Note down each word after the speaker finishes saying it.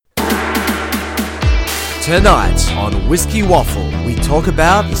Tonight on Whiskey Waffle, we talk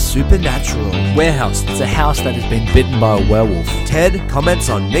about the supernatural. Warehouse. It's a house that has been bitten by a werewolf. Ted comments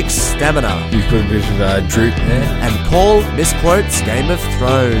on Nick's stamina. You've got a bit of droop there. And Paul misquotes Game of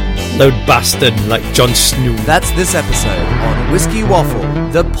Thrones. Load bastard like Jon Snow. That's this episode on Whiskey Waffle,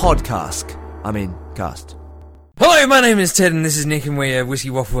 the podcast. Cast. Hello, my name is Ted and this is Nick and we're Whiskey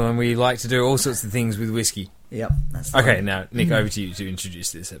Waffle and we like to do all sorts of things with whiskey. Yep. That's Okay, now, Nick, over to you to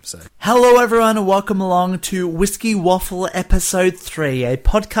introduce this episode. Hello everyone and welcome along to Whiskey Waffle Episode 3, a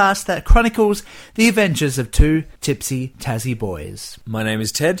podcast that chronicles the adventures of two tipsy Tassie boys. My name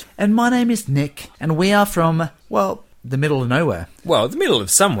is Ted. And my name is Nick, and we are from, well, the middle of nowhere. Well, the middle of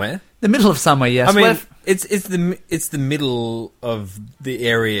somewhere. The middle of somewhere, yes. I mean, it's the middle of the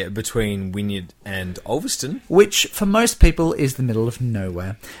area between Wynyard and Ulverston. Which, for most people, is the middle of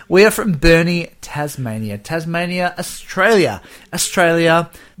nowhere. We are from Burnie, Tasmania. Tasmania, Australia.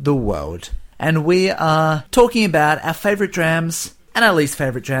 Australia, the world. And we are talking about our favourite jams and our least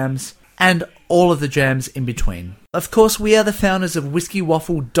favourite jams and all of the jams in between. Of course, we are the founders of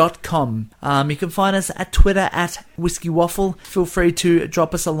whiskeywaffle.com. You can find us at Twitter at whiskeywaffle. Feel free to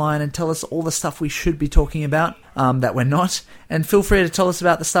drop us a line and tell us all the stuff we should be talking about that we're not. And feel free to tell us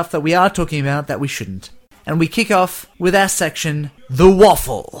about the stuff that we are talking about that we shouldn't. And we kick off with our section, The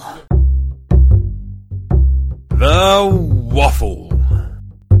Waffle. The Waffle.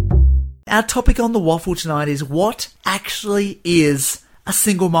 Our topic on The Waffle tonight is what actually is a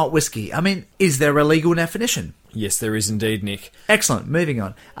single malt whiskey. I mean, is there a legal definition? Yes, there is indeed, Nick. Excellent. Moving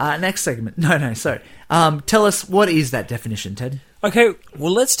on. Next segment. Sorry. Tell us, what is that definition, Ted? Okay,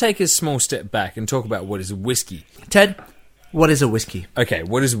 well, let's take a small step back and talk about what is a whiskey. Ted, what is a whiskey? Okay,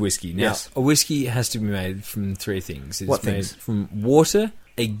 what is a whiskey? Now, Yes. a whiskey has to be made from three things. It's What made things? from water,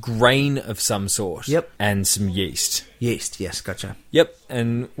 a grain of some sort, Yep. and some yeast. Yeast, yes, gotcha. Yep,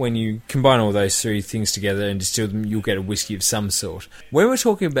 and when you combine all those three things together and distill them, you'll get a whiskey of some sort. When we're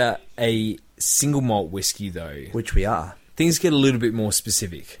talking about a single malt whiskey, though, Which we are. things get a little bit more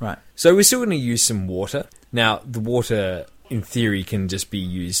specific. Right. So we're still going to use some water. Now, the water, in theory, can just be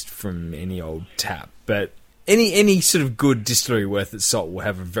used from any old tap, but any sort of good distillery worth its salt will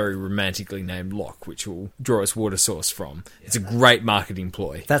have a very romantically named lock, which will draw its water source from. It's a great marketing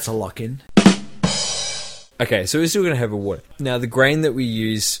ploy. That's a lock-in. Okay, so we're still going to have a water. Now, the grain that we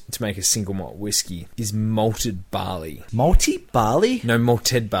use to make a single malt whiskey is malted barley. Malty? Barley? No,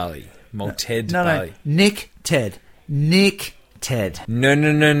 malted barley. Malted barley. Nick Ted. Nick Ted.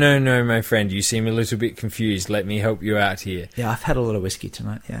 No, my friend. You seem a little bit confused. Let me help you out here. Yeah, I've had a lot of whiskey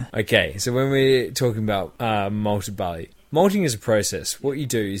tonight, yeah. Okay, so when we're talking about malted barley, malting is a process. What you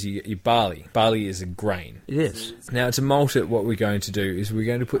do is you get your barley. Barley is a grain. It is. Now, to malt it, what we're going to do is we're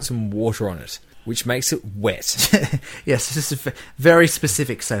going to put some water on it, which makes it wet. Yes, this is very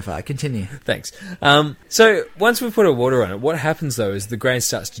specific so far. Continue. Thanks. So once we put our water on it, what happens though is the grain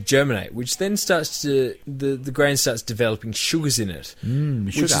starts to germinate, which then starts to the grain starts developing sugars in it,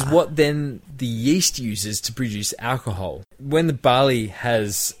 which is sugar. what then the yeast uses to produce alcohol. When the barley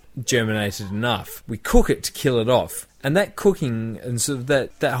has germinated enough, we cook it to kill it off. And that cooking and sort of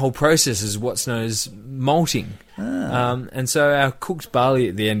that whole process is what's known as malting. And so our cooked barley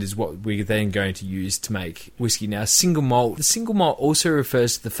at the end is what we're then going to use to make whiskey. Now, single malt. The single malt also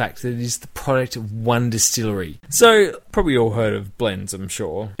refers to the fact that it is the product of one distillery. So, probably all heard of blends, I'm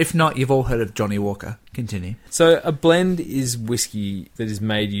sure. If not, you've all heard of Johnny Walker. Continue. So, a blend is whiskey that is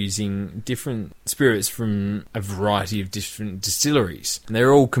made using different spirits from a variety of different distilleries. And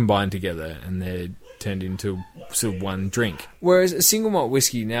they're all combined together and they're turned into sort of one drink. Whereas a single malt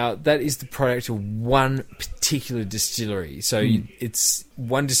whiskey, now, that is the product of one particular distillery. So it's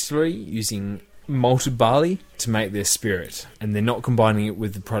one distillery using malted barley to make their spirit, and they're not combining it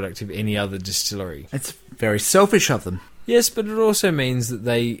with the product of any other distillery. It's very selfish of them. Yes, but it also means that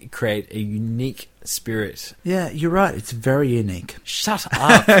they create a unique spirit. Yeah, you're right. It's very unique. Shut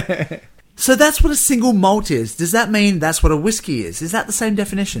up. So that's what a single malt is. Does that mean that's what a whiskey is? Is that the same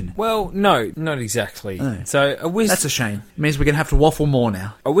definition? Well, no, not exactly. Oh. So That's a shame. It means we're going to have to waffle more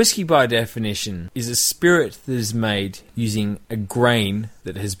now. A whiskey, by definition, is a spirit that is made using a grain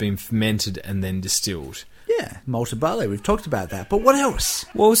that has been fermented and then distilled. Yeah, malted barley. We've talked about that. But what else?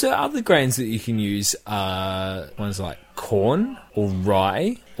 Well, so other grains that you can use are ones like corn or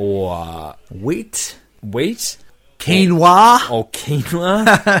rye or Wheat? quinoa. Quinoa?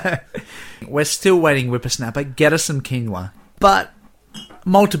 Quinoa. We're still waiting, Whippersnapper. Get us some quinoa. But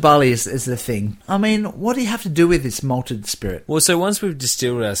malted barley is the thing. I mean, what do you have to do with this malted spirit? Well, so once we've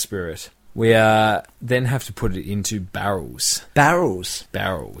distilled our spirit, we then have to put it into barrels. Barrels.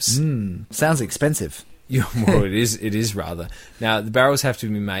 Barrels. Sounds expensive. Well, it is rather. Now, the barrels have to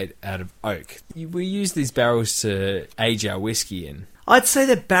be made out of oak. We use these barrels to age our whiskey in. I'd say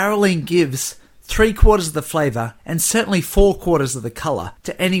that barreling gives 3/4 of the flavour and certainly 4/4 of the colour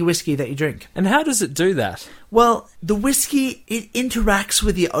to any whiskey that you drink. And how does it do that? Well, the whiskey, it interacts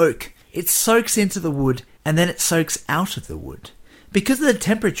with the oak. It soaks into the wood and then it soaks out of the wood. Because of the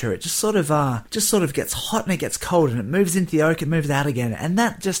temperature, it just sort of gets hot and it gets cold and it moves into the oak, it moves out again, and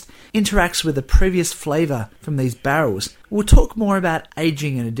that just interacts with the previous flavour from these barrels. We'll talk more about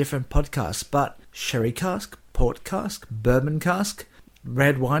aging in a different podcast, but sherry cask, port cask, bourbon cask,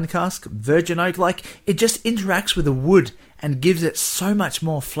 red wine cask, virgin oak, it just interacts with the wood and gives it so much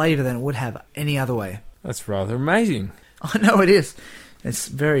more flavour than it would have any other way. That's rather amazing. I know it is. It's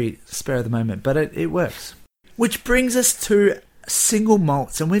very spare of the moment, but it works. Which brings us to single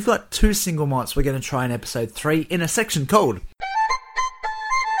malts, and we've got 2 single malts we're going to try in episode 3 in a section called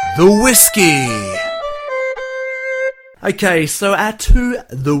The Whiskey. Okay, so our 2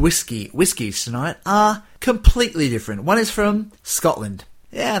 whiskies tonight are completely different. One is from Scotland.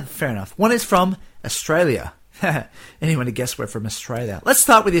 Yeah, fair enough. One is from Australia. Anyone to guess we're from Australia? Let's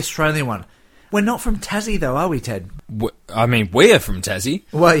start with the Australian one. We're not from Tassie though, are we, Ted? I mean, we're from Tassie.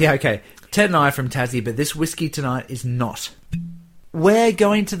 Well, yeah, okay. Ted and I are from Tassie, but this whiskey tonight is not. We're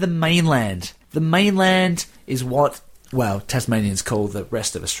going to the mainland. The mainland is what, well, Tasmanians call the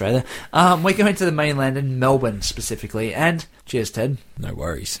rest of Australia. We're going to the mainland in Melbourne specifically, and cheers, Ted. No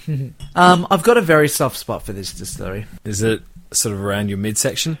worries. I've got a very soft spot for this distillery. Is it sort of around your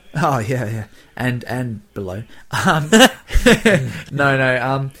midsection? Oh, yeah. And below.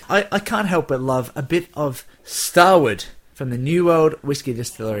 No. I can't help but love a bit of Starward from the New World Whiskey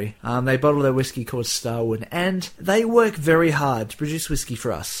Distillery. They bottle their whiskey called Starward, and they work very hard to produce whiskey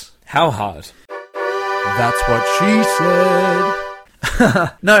for us. How hard? That's what she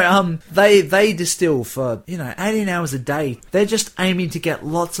said. No, they distill for, 18 hours a day. They're just aiming to get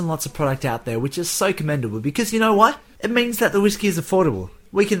lots and lots of product out there, which is so commendable, because you know what? It means that the whiskey is affordable.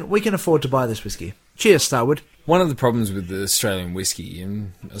 We can afford to buy this whiskey. Cheers, Starward. One of the problems with the Australian whiskey,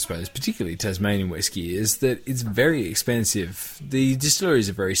 and I suppose particularly Tasmanian whiskey, is that it's very expensive. The distilleries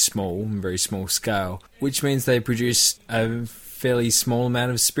are very small and very small scale, which means they produce a fairly small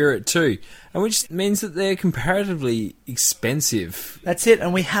amount of spirit too, and which means that they're comparatively expensive. That's it,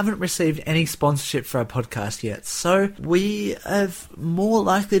 and we haven't received any sponsorship for our podcast yet, so we are more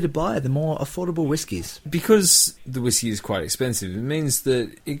likely to buy the more affordable whiskies. Because the whiskey is quite expensive, it means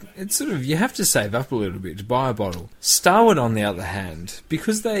that it's sort of, you have to save up a little bit to buy a bottle. Starward, on the other hand,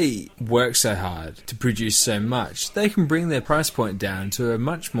 because they work so hard to produce so much, they can bring their price point down to a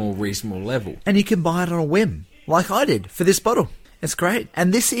much more reasonable level. And you can buy it on a whim, like I did for this bottle. It's great.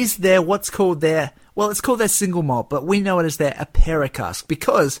 And this is it's called their single malt, but we know it as their Apera cask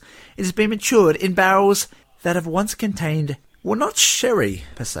because it has been matured in barrels that have once contained, well, not sherry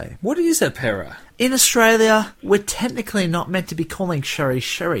per se. What is Apera? In Australia, we're technically not meant to be calling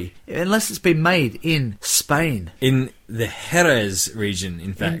sherry, unless it's been made in Spain. In the Jerez region,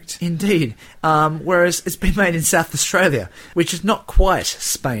 in fact. Indeed. Whereas it's been made in South Australia, which is not quite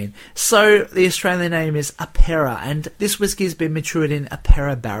Spain. So the Australian name is Apera, and this whiskey has been matured in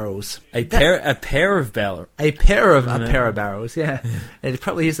Apera barrels. A pair of barrels. A pair of Apera barrels, yeah. It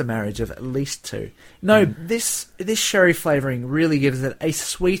probably is a marriage of at least 2. No, this sherry flavouring really gives it a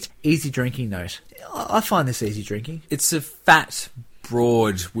sweet, easy drinking note. I find this easy drinking. It's a fat,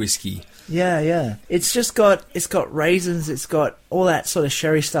 broad whiskey. Yeah. It's got raisins, it's got all that sort of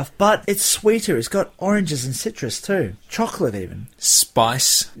sherry stuff, but it's sweeter. It's got oranges and citrus too. Chocolate even.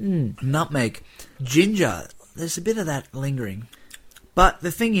 Spice. Nutmeg. Ginger. There's a bit of that lingering. But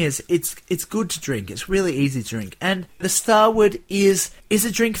the thing is, it's good to drink. It's really easy to drink. And the Starward is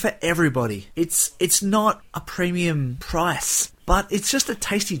a drink for everybody. It's not a premium price, but it's just a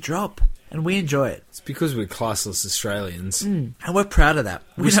tasty drop. And we enjoy it. It's because we're classless Australians. And we're proud of that.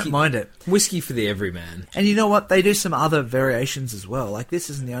 We don't mind it. Whiskey for the everyman. And you know what? They do some other variations as well. Like, this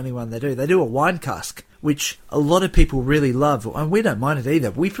isn't the only one they do. They do a wine cask, which a lot of people really love. And we don't mind it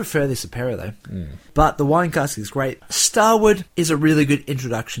either. We prefer this Apera, though. But the wine cask is great. Starward is a really good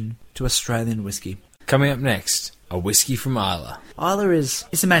introduction to Australian whiskey. Coming up next, a whiskey from Islay. Islay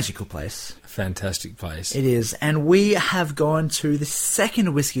is a magical place. Fantastic place. It is, and we have gone to the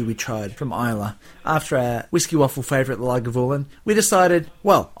second whiskey we tried from Islay after our Whiskey Waffle favourite, the Lagavulin.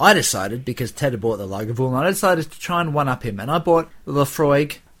 I decided, because Ted had bought the Lagavulin, I decided to try and one-up him, and I bought the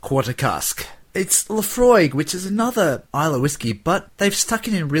Laphroaig Quarter Cask. It's Laphroaig, which is another Islay whiskey, but they've stuck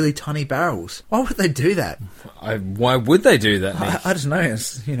it in really tiny barrels. Why would they do that? Why would they do that, Nick? I don't know.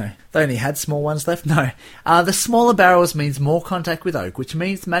 It's, they only had small ones left. No. The smaller barrels means more contact with oak, which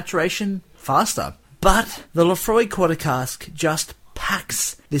means maturation faster. But the Lefroy Quarter Cask just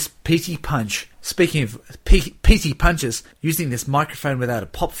packs this peaty punch. Speaking of peaty punches, using this microphone without a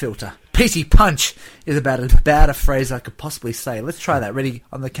pop filter. Peaty punch is about as bad a phrase I could possibly say. Let's try that. Ready?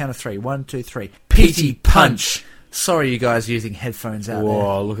 On the count of 3. 1, 2, 3. Peaty punch. Sorry, you guys using headphones out there.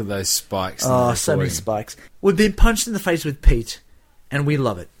 Whoa, look at those spikes. Oh, so many spikes. We've been punched in the face with peat, and we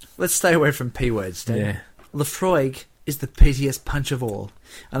love it. Let's stay away from P words, Dave. Yeah. Lefroy is the peatiest punch of all.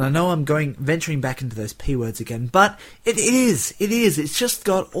 And I know I'm venturing back into those P words again, but it is. It's just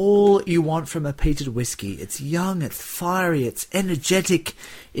got all you want from a peated whiskey. It's young, it's fiery, it's energetic.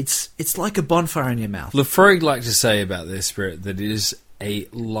 It's like a bonfire in your mouth. Lefroy like to say about their spirit that it is a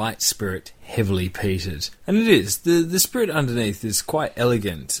light spirit, heavily peated. And it is. The spirit underneath is quite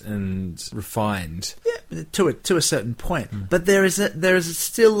elegant and refined. Yeah, to a certain point. But there is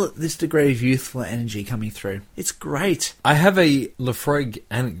still this degree of youthful energy coming through. It's great. I have a Lefroy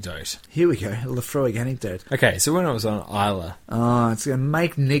anecdote. Here we go, a Lefroy anecdote. Okay, so when I was on Isla... Oh, it's going to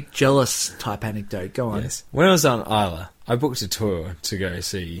make Nick jealous type anecdote. Go on. Yes. When I was on Isla, I booked a tour to go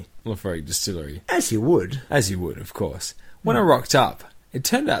see Lefroy Distillery. As you would. As you would, of course. When I rocked up, it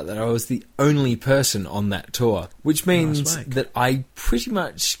turned out that I was the only person on that tour, which means that I pretty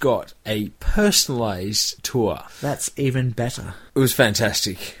much got a personalised tour. That's even better. It was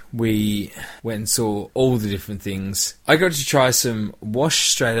fantastic. We went and saw all the different things. I got to try some wash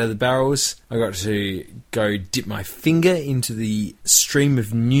straight out of the barrels. I got to go dip my finger into the stream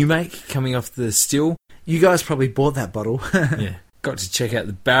of new make coming off the still. You guys probably bought that bottle. Yeah. Got to check out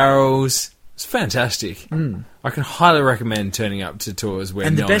the barrels. It's fantastic. I can highly recommend turning up to tours where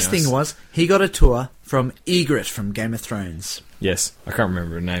and the no one best else... thing was, he got a tour from Ygritte from Game of Thrones. Yes, I can't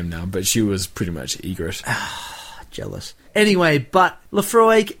remember her name now, but she was pretty much Ygritte. Jealous. Anyway, but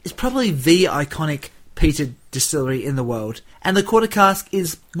Lefroy is probably the iconic peated distillery in the world, and the Quarter Cask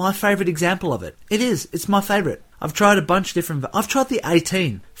is my favourite example of it. It is. It's my favourite. I've tried a bunch of different... I've tried the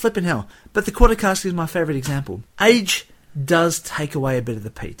 18. Flippin' hell. But the Quarter Cask is my favourite example. Age does take away a bit of the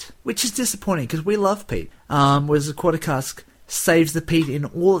peat, which is disappointing because we love peat. Whereas the Quarter Cask saves the peat in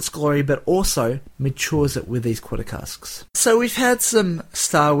all its glory, but also matures it with these Quarter Casks. So we've had some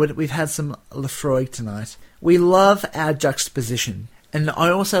Starward, we've had some Lefroy tonight. We love our juxtaposition. And I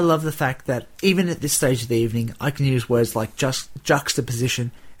also love the fact that even at this stage of the evening, I can use words like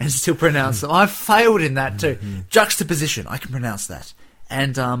juxtaposition and still pronounce them. I've failed in that too. Juxtaposition, I can pronounce that.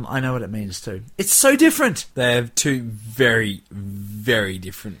 And I know what it means too. It's so different. They have two very, very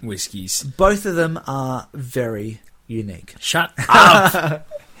different whiskies. Both of them are very unique. Shut up!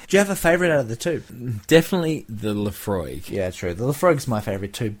 Do you have a favourite out of the two? Definitely the Lefroy. Yeah, true. The Lefroy's my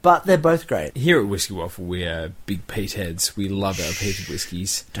favourite too, but they're both great. Here at Whiskey Waffle, we are big peat heads. We love our peated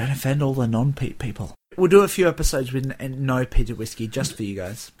whiskies. Don't offend all the non-peat people. We'll do a few episodes with no peated whiskey just for you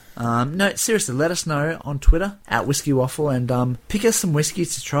guys. No, seriously, let us know on Twitter at Whiskey Waffle and pick us some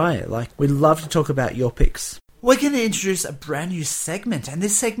whiskies to try. Like, we'd love to talk about your picks. We're going to introduce a brand new segment, and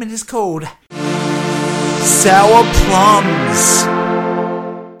this segment is called Sour Plums.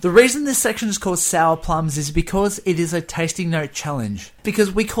 The reason this section is called Sour Plums is because it is a tasting note challenge.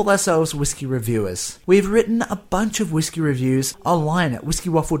 Because we call ourselves whiskey reviewers. We've written a bunch of whiskey reviews online at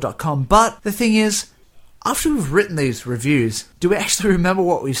whiskeywaffle.com, but the thing is, after we've written these reviews, do we actually remember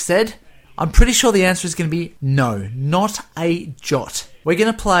what we've said? I'm pretty sure the answer is going to be no, not a jot. We're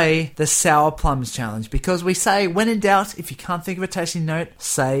going to play the Sour Plums challenge because we say, when in doubt, if you can't think of a tasting note,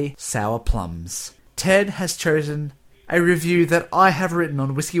 say sour plums. Ted has chosen a review that I have written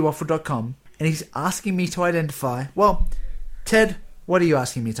on whiskeywaffle.com, and he's asking me to identify... Well, Ted, what are you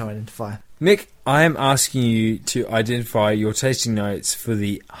asking me to identify? Nick, I am asking you to identify your tasting notes for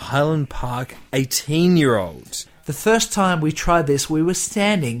the Highland Park 18-year-old. The first time we tried this, we were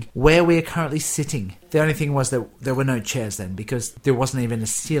standing where we are currently sitting. The only thing was that there were no chairs then, because there wasn't even a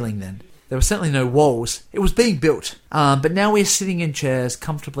ceiling then. There were certainly no walls. It was being built. But now we're sitting in chairs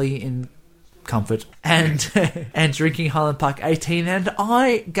comfortably in comfort and and drinking Highland Park 18, and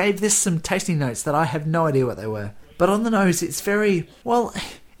I gave this some tasting notes that I have no idea what they were. But on the nose, it's very, well,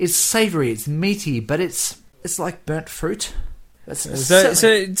 it's savoury, it's meaty, but it's like burnt fruit.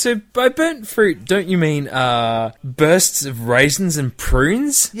 So by burnt fruit, don't you mean bursts of raisins and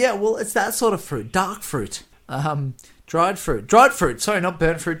prunes? Yeah, well, it's that sort of fruit, dark fruit, dried fruit. Sorry, not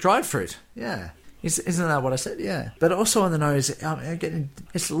burnt fruit, dried fruit. Yeah, isn't that what I said? Yeah, but also on the nose, I'm getting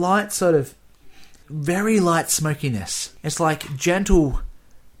it's light, sort of very light smokiness. It's like gentle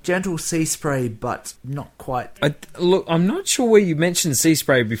sea spray, but not quite. Look, I'm not sure where you mentioned sea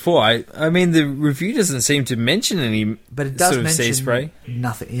spray before. I mean, the review doesn't seem to mention any but it does sort of mention sea spray.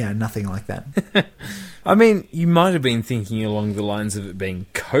 Nothing, yeah, nothing like that. I mean, you might have been thinking along the lines of it being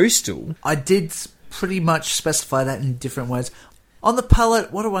coastal. I did pretty much specify that in different ways. On the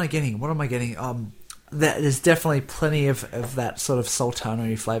palate, what am I getting? There's definitely plenty of that sort of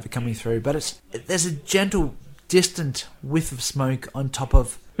sultanery flavour coming through, but there's a gentle, distant whiff of smoke on top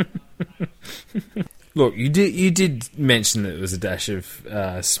of... Look, you did mention that it was a dash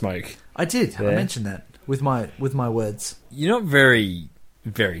of smoke. I did. Yeah. I mentioned that with my words. You're not very,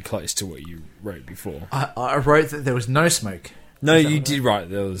 very close to what you wrote before. I wrote that there was no smoke. No, you did write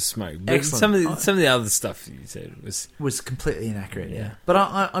there was smoke. But Excellent. Some of the other stuff you said Was completely inaccurate, yeah. But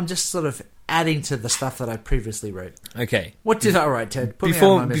I'm just sort of adding to the stuff that I previously wrote. Okay. What did I write, Ted? Put me out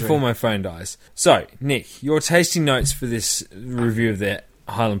of my misery. Before my phone dies. So, Nick, your tasting notes for this review of the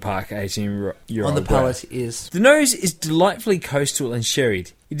Highland Park 18-year-old on the palate is... The nose is delightfully coastal and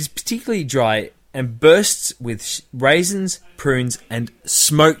sherried. It is particularly dry and bursts with raisins, prunes, and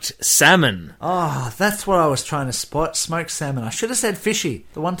smoked salmon. Oh, that's what I was trying to spot. Smoked salmon. I should have said fishy.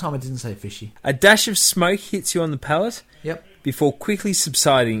 The one time I didn't say fishy. A dash of smoke hits you on the palate. Yep. Before quickly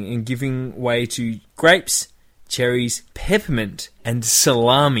subsiding and giving way to grapes, cherries, peppermint, and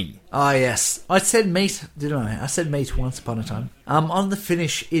salami. Ah, yes. I said meat, didn't I? I said meat once upon a time. On the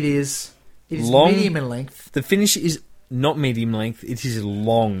finish, it is long, medium in length. The finish is not medium length, it is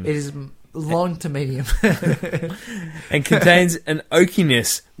long. It is long to medium. And contains an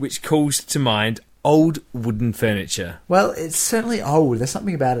oakiness which calls to mind old wooden furniture. Well, it's certainly old. There's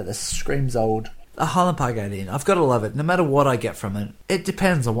something about it that screams old. A Highland Park 18, I've got to love it, no matter what I get from it. It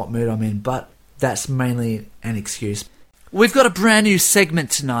depends on what mood I'm in, but that's mainly an excuse. We've got a brand new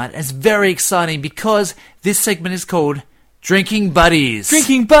segment tonight, and it's very exciting because this segment is called Drinking Buddies.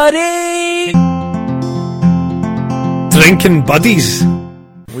 Drinking Buddy! Drinking Buddies.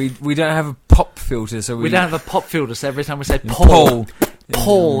 We don't have a pop filter, so We don't have a pop filter, so every time we say Paul,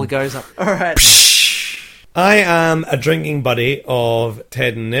 Paul. goes up. All right. I am a drinking buddy of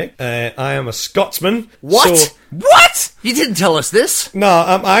Ted and Nick. I am a Scotsman. What? So, What? You didn't tell us this. no,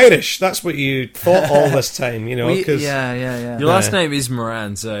 I'm Irish. That's what you thought all this time, you know. Yeah. Your last name is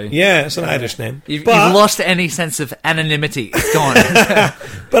Moran, so... Yeah, it's an Irish name. You've But lost any sense of anonymity. It's gone.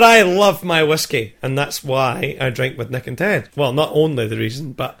 But I love my whiskey, and that's why I drink with Nick and Ted. Well, not only the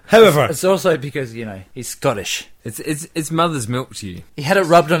reason, but however... It's also because, he's Scottish. It's mother's milk to you. He had it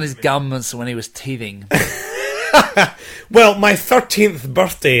rubbed on his gums when he was teething. Well, my 13th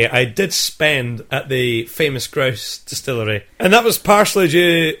birthday I did spend at the famous Grouse Distillery. And that was partially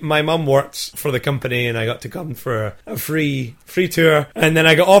due my mum worked for the company and I got to come for a free tour. And then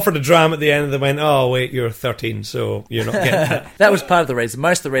I got offered a dram at the end and they went, oh, wait, you're 13, so you're not getting it. That was part of the reason.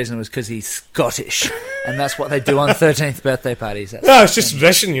 Most of the reason was because he's Scottish. And that's what they do on 13th birthday parties. No, it's just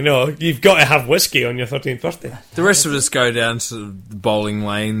tradition, you know. You've got to have whiskey on your 13th birthday. The rest of us go down to the bowling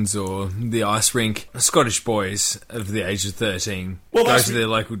lanes or the ice rink. Scottish boys of the age of 13 Well, go that's- to their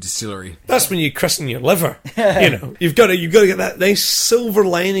local distillery. That's when you christen your liver. You know, you've got to get that nice silver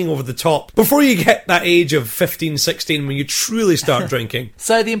lining over the top before you get that age of 15, 16 when you truly start drinking.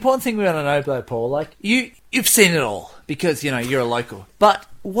 So the important thing we want to know, though, Paul, like, you've seen it all because, you're a local. But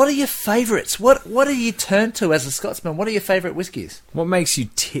what are your favourites? What do you turn to as a Scotsman? What are your favourite whiskies? What makes you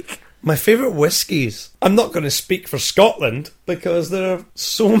tick? My favourite whiskies. I'm not going to speak for Scotland because there are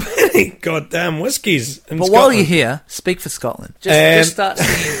so many goddamn whiskies in But Scotland. while you're here, speak for Scotland. Just start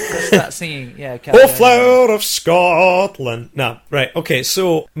singing. Just start singing. Yeah, okay. Oh, flower of Scotland. No, right, okay,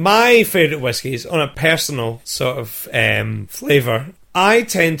 so my favourite whiskies, on a personal sort of flavour, I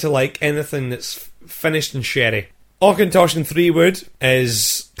tend to like anything that's finished in sherry. Auchentoshan 3 Wood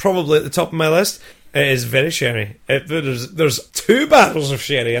is probably at the top of my list. It is very sherry. There's 2 barrels of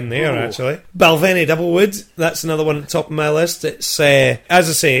sherry in there, actually. Balvenie Double Wood, that's another one at the top of my list. It's, as I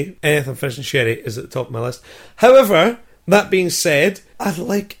say, anything finished in sherry is at the top of my list. However, that being said,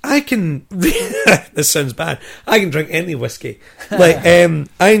 I can... this sounds bad. I can drink any whiskey. I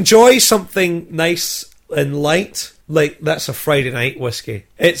enjoy something nice and light. Like, that's a Friday night whiskey.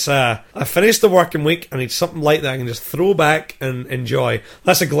 It's I finished the working week, I need something light that I can just throw back and enjoy.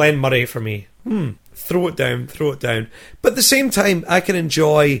 That's a Glen Murray for me. Throw it down. But at the same time, I can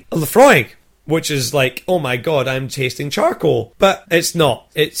enjoy a Lefroy, which is like, oh my god, I'm tasting charcoal. But it's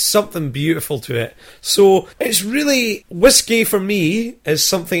not. It's something beautiful to it. So it's really, whiskey for me is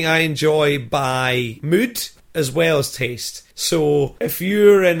something I enjoy by mood as well as taste. So if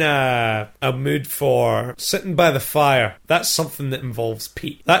you're in a mood for sitting by the fire, that's something that involves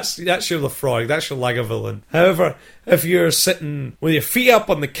peat. That's your Lefroy, that's your Lagavulin. However, if you're sitting with your feet up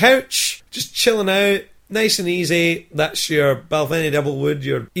on the couch, just chilling out, nice and easy. That's your Balvenie Double Wood,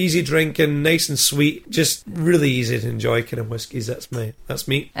 your easy drinking, nice and sweet, just really easy to enjoy kind of whiskies. That's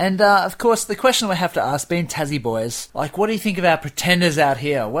me. And of course, the question we have to ask, being Tassie boys, like, what do you think of our pretenders out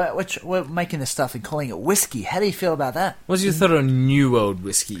here? We're making this stuff and calling it whiskey. How do you feel about that? What's your thought on New World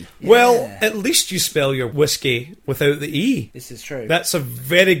whiskey? Well, at least you spell your whiskey without the E. This is true. That's a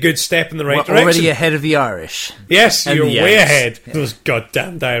very good step in the right We're direction. already ahead of the Irish. Yes, And you're the way Yanks. ahead. Those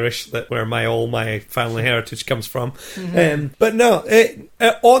goddamned Irish, where all my family heritage comes from. But no,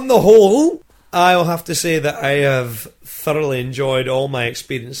 on the whole, I'll have to say that I have thoroughly enjoyed all my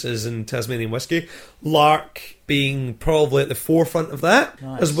experiences in Tasmanian whiskey. Lark being probably at the forefront of that,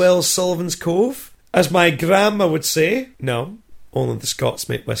 Nice. as well as Sullivan's Cove. As my grandma would say, no, only the Scots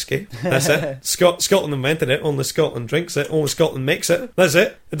make whiskey. That's it. Scotland invented it. Only Scotland drinks it. Only Scotland makes it. That's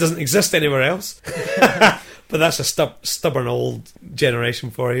it. It doesn't exist anywhere else. But that's a stubborn old generation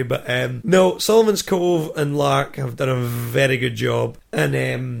for you. But no, Sullivan's Cove and Lark have done a very good job.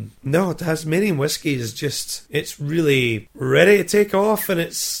 And no, Tasmanian whiskey is just, it's really ready to take off, and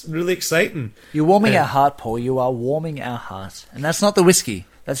it's really exciting. You're warming our heart, Paul. You are warming our heart. And that's not the whiskey.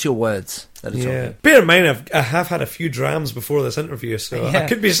 That's your words that are talking. Bear in mind, I have had a few drams before this interview, so Yeah. I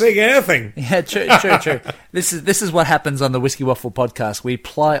could be saying anything. Yeah, true. This is what happens on the Whiskey Waffle podcast. We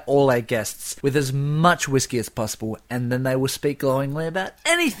ply all our guests with as much whiskey as possible, and then they will speak glowingly about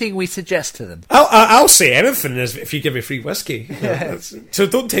anything we suggest to them. I'll say anything if you give me free whiskey. You know, so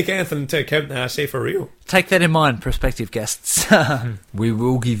don't take anything into account that I say for real. Take that in mind, prospective guests. We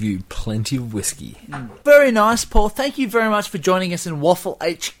will give you plenty of whiskey. Very nice, Paul. Thank you very much for joining us in Waffle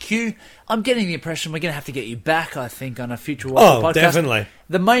HQ. I'm getting the impression we're going to have to get you back, I think, on a future Waffle podcast. Oh, definitely.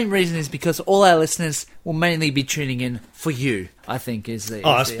 The main reason is because all our listeners will mainly be tuning in for you, I think, is the...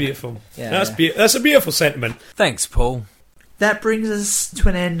 Oh, that's beautiful. Yeah. That's a beautiful sentiment. Thanks, Paul. That brings us to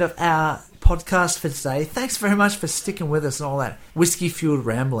an end of our podcast for today. Thanks very much for sticking with us and all that whiskey-fueled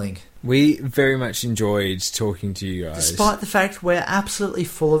rambling. We very much enjoyed talking to you guys. Despite the fact we're absolutely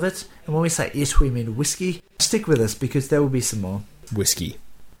full of it, and when we say it, we mean whiskey, stick with us because there will be some more. Whiskey.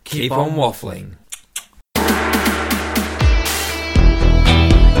 Keep Keep on waffling.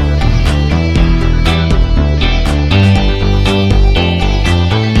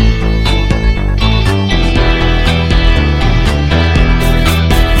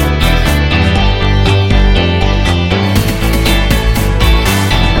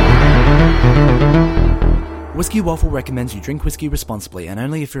 Whiskey Waffle recommends you drink whiskey responsibly and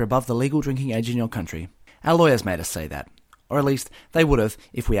only if you're above the legal drinking age in your country. Our lawyers made us say that. Or at least, they would have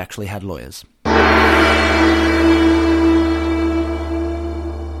if we actually had lawyers.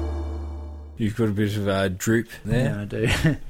 You've got a bit of a droop there. Yeah, I do.